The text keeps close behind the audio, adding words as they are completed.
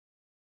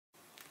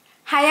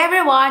Hi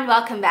everyone!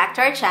 Welcome back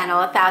to our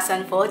channel,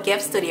 Thousandfold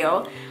Gifts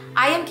Studio.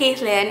 I am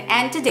Caitlin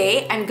and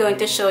today I'm going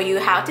to show you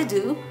how to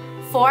do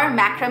 4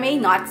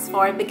 macrame knots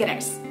for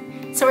beginners.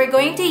 So we're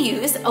going to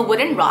use a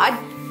wooden rod.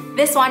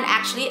 This one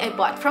actually I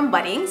bought from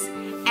Bunnings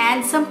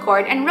and some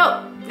cord and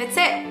rope. That's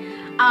it.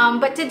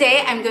 But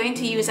today I'm going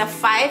to use a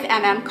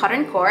 5mm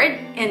cotton cord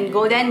in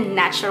golden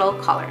natural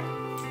color.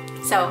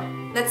 So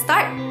let's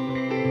start.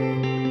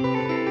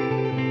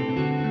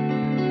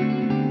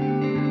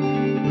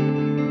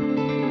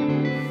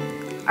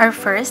 Our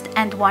first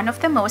and one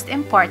of the most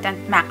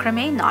important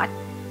macrame knot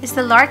is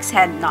the lark's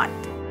head knot.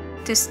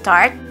 To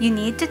start, you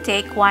need to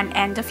take one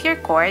end of your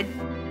cord,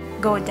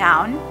 go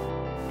down,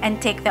 and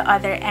take the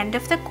other end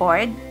of the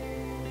cord.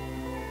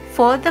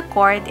 Fold the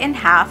cord in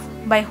half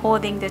by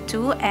holding the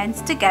two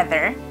ends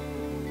together.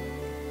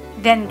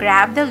 Then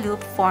grab the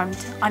loop formed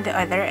on the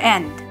other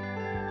end.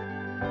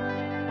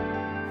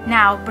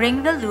 Now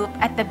bring the loop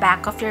at the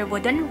back of your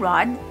wooden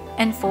rod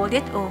and fold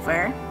it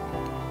over.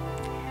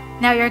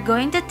 Now you're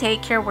going to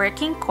take your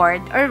working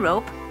cord or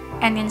rope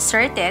and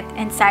insert it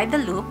inside the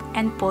loop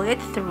and pull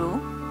it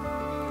through.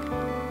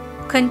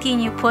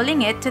 Continue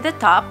pulling it to the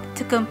top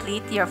to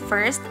complete your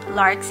first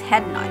lark's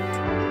head knot.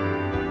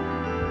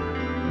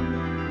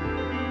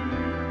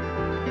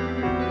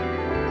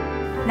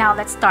 Now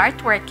let's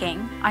start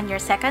working on your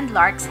second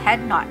lark's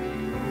head knot.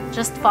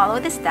 Just follow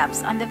the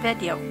steps on the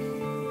video.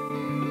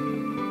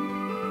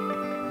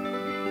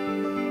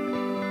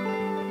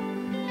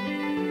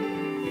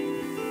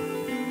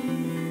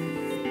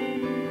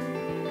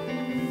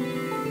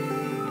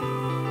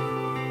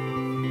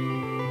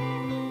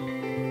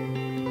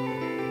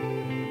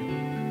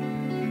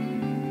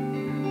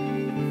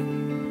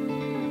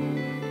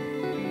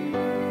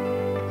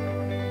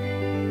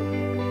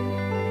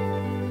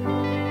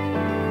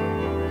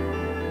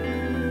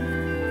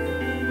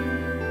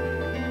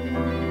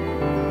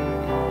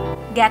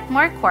 Get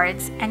more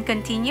cords and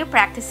continue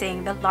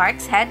practicing the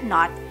lark's head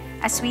knot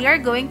as we are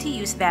going to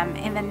use them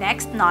in the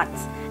next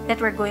knots that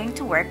we're going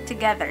to work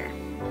together.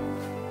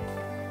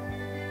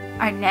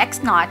 Our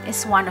next knot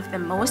is one of the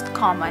most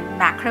common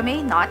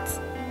macrame knots,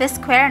 the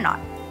square knot.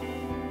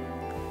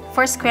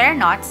 For square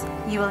knots,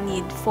 you will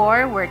need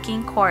 4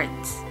 working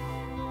cords.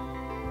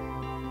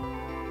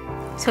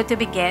 So to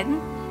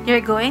begin, you're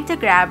going to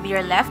grab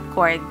your left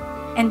cord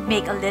and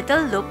make a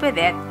little loop with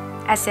it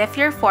as if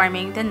you're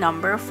forming the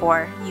number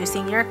 4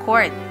 using your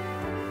cord.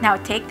 Now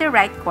take the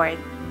right cord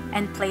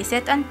and place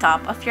it on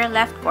top of your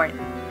left cord.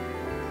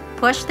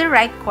 Push the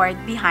right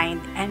cord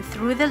behind and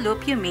through the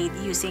loop you made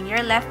using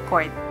your left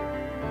cord.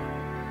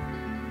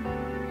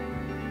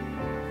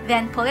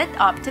 Then pull it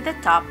up to the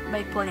top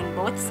by pulling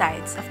both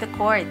sides of the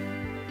cord.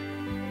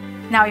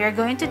 Now you're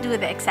going to do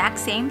the exact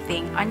same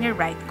thing on your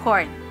right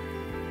cord.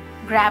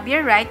 Grab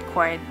your right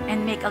cord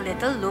and make a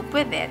little loop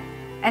with it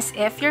as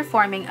if you're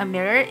forming a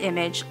mirror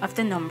image of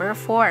the number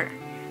 4.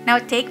 Now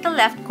take the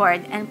left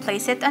cord and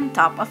place it on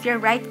top of your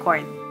right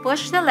cord.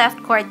 Push the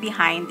left cord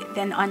behind,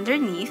 then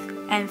underneath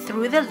and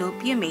through the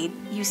loop you made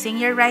using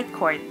your right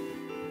cord.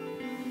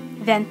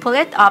 Then pull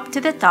it up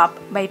to the top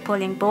by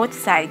pulling both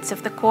sides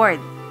of the cord.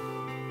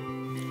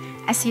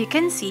 As you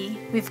can see,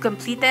 we've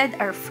completed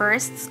our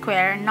first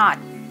square knot.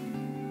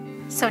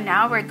 So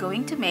now we're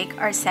going to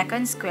make our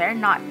second square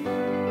knot.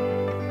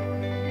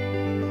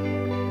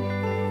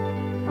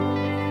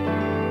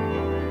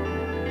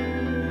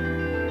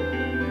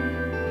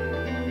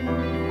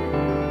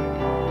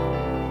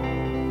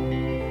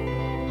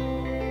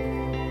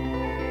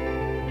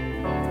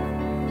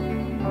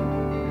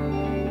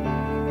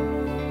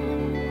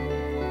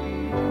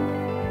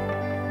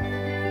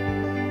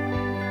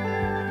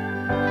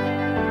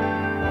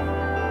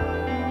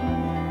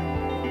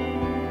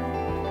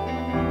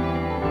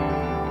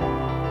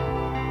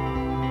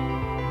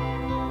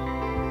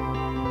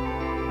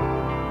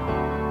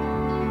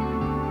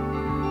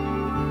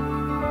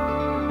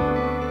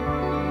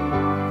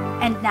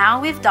 And now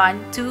we've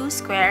done 2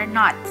 square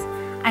knots.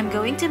 I'm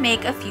going to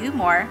make a few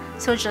more,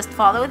 so just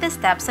follow the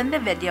steps in the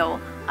video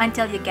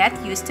until you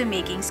get used to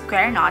making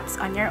square knots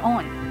on your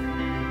own.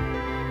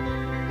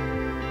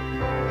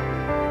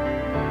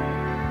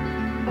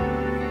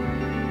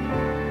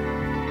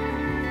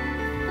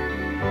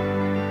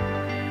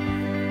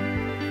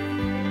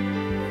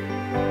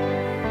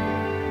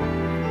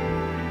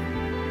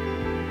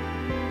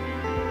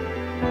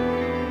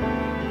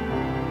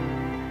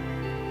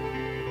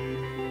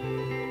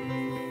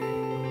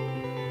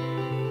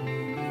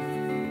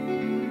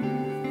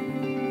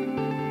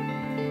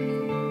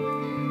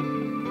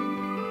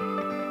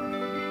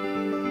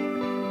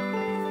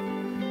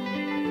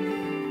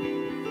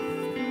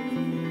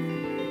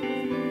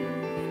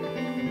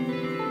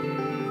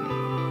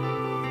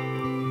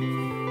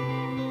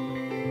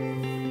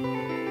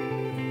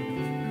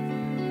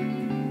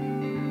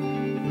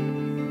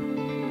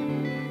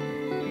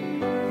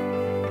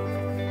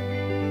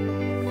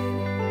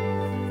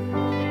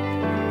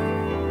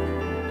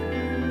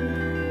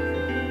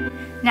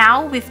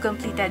 Now we've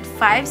completed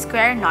 5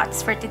 square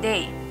knots for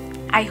today.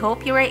 I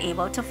hope you were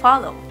able to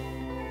follow.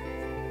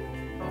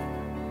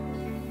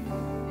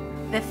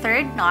 The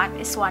third knot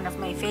is one of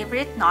my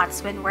favorite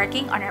knots when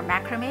working on our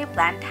macrame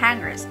plant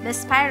hangers, the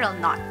spiral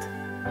knot.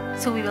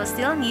 So we will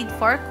still need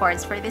 4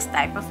 cords for this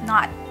type of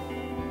knot.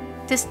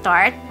 To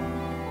start,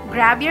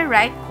 grab your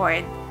right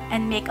cord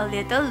and make a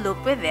little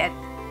loop with it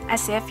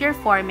as if you're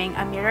forming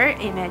a mirror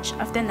image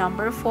of the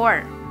number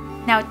 4.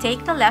 Now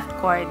take the left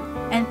cord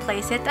and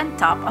place it on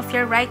top of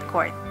your right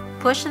cord.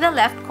 Push the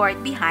left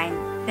cord behind,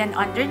 then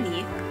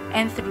underneath,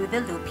 and through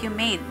the loop you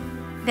made.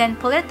 Then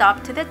pull it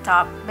up to the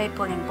top by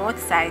pulling both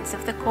sides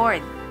of the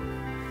cord.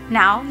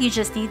 Now, you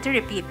just need to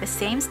repeat the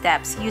same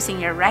steps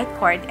using your right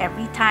cord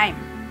every time.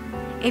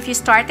 If you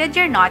started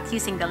your knot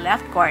using the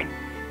left cord,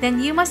 then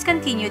you must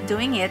continue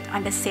doing it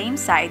on the same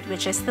side,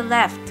 which is the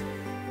left.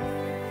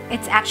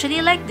 It's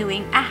actually like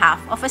doing a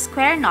half of a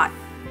square knot.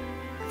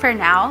 For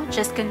now,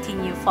 just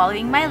continue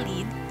following my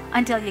lead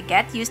until you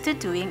get used to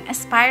doing a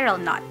spiral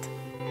knot.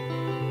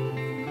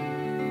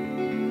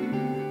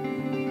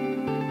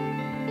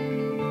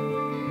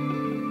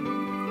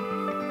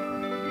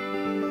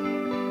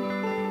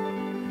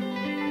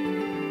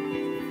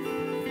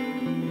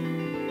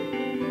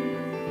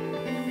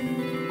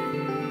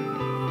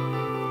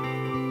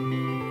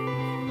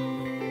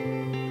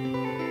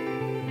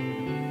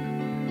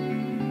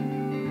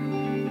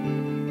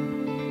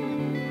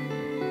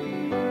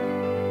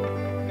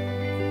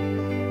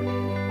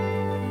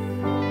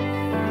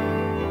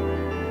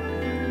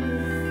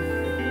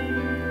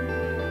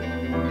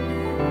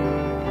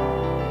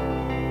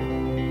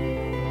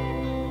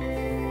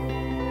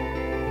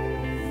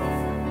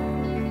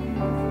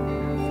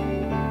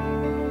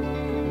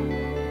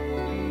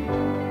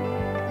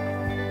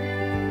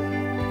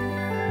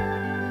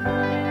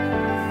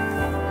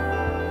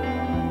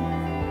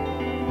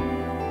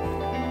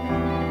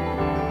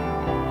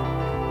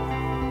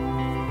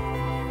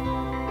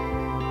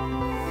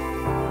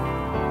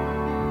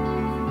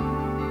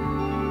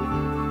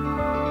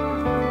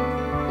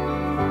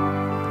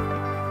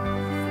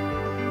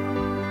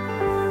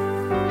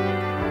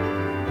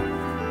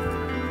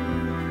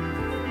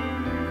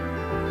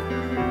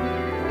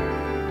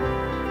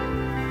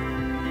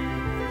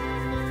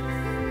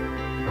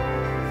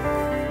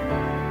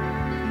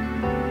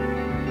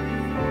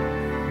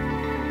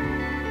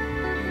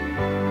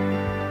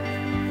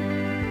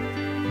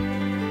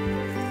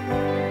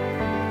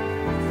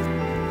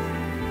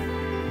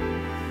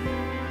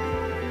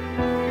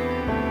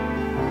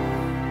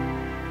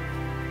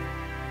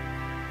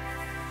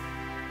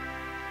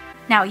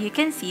 Now you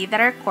can see that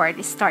our cord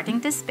is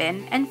starting to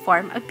spin and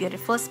form a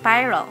beautiful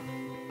spiral.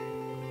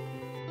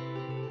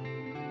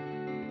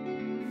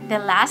 The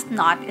last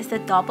knot is the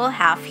double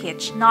half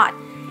hitch knot.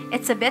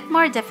 It's a bit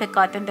more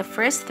difficult than the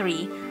first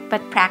 3,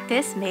 but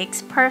practice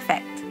makes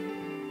perfect.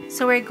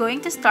 So we're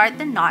going to start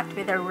the knot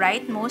with the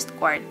rightmost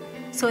cord.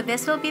 So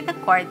this will be the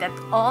cord that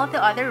all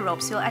the other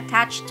ropes will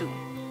attach to.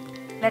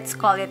 Let's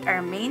call it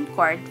our main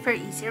cord for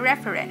easy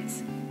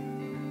reference.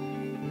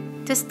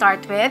 To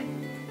start with,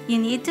 you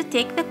need to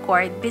take the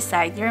cord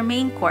beside your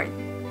main cord.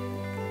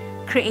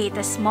 Create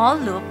a small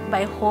loop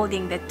by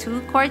holding the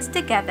 2 cords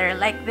together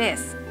like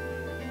this.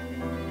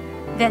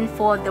 Then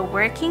fold the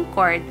working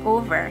cord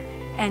over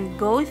and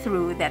go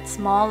through that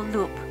small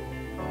loop.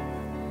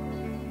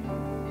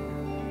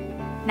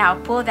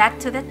 Now pull that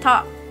to the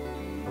top.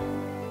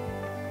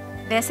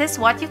 This is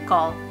what you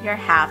call your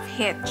half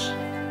hitch.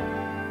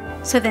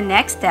 So the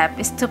next step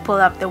is to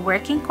pull up the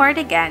working cord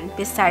again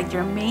beside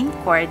your main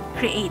cord,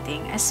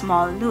 creating a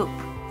small loop.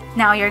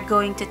 Now you're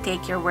going to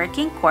take your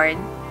working cord,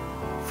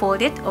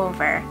 fold it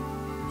over,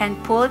 and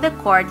pull the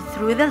cord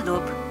through the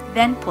loop,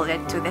 then pull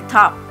it to the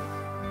top.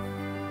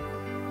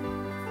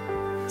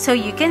 So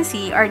you can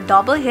see our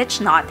double hitch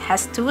knot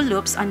has 2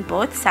 loops on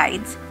both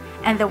sides,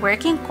 and the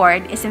working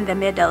cord is in the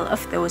middle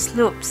of those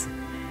loops.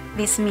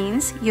 This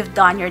means you've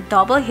done your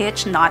double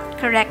hitch knot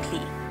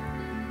correctly.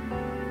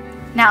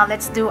 Now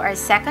let's do our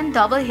second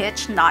double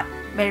hitch knot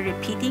by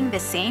repeating the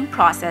same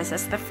process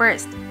as the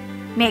first.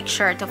 Make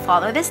sure to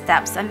follow the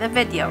steps on the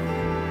video.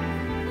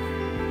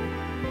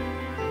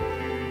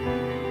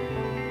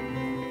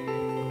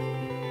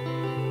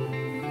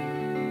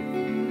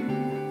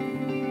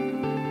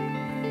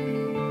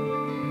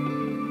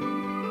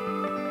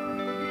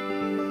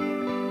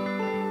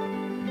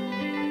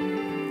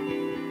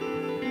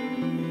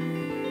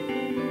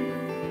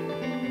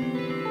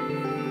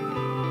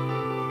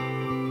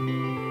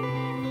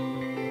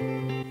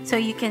 So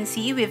you can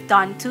see we've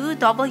done 2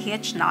 double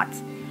hitch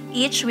knots,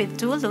 each with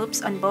 2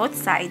 loops on both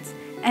sides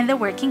and the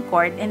working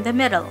cord in the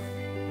middle.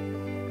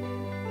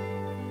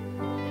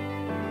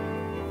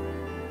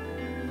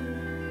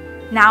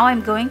 Now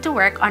I'm going to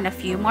work on a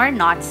few more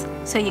knots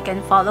so you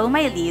can follow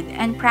my lead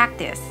and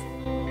practice.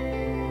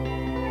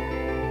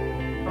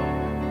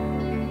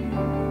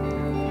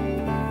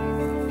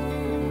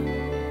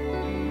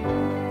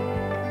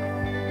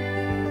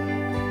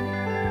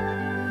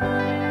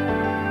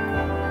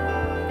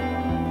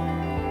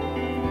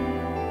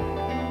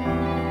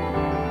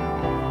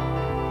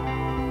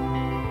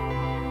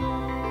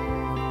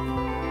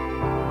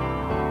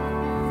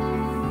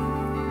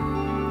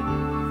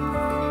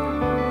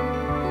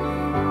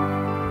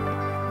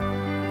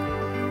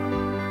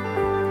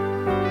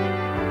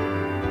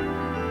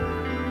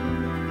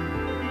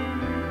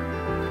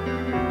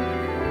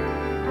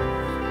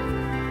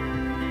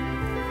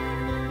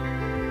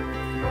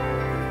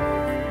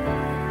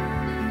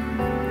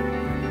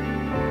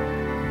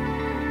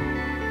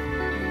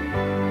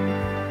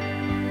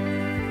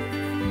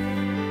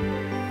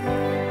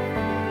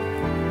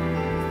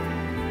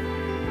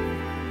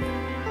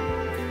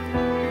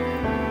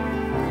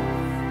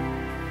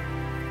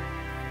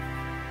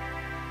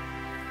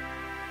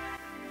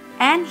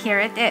 And here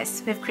it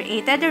is. We've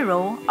created a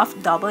row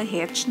of double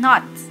hitch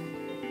knots.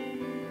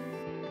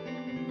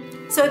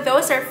 So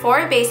those are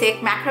 4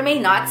 basic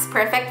macrame knots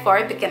perfect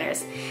for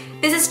beginners.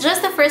 This is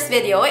just the first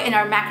video in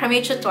our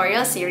macrame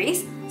tutorial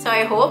series, so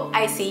I hope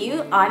I see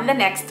you on the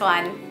next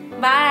one.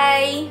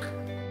 Bye!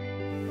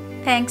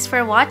 Thanks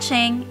for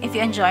watching. If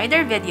you enjoyed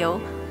our video,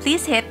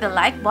 please hit the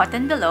like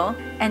button below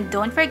and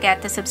don't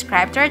forget to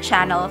subscribe to our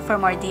channel for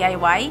more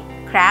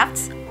DIY,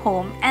 crafts,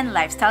 home, and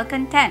lifestyle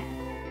content.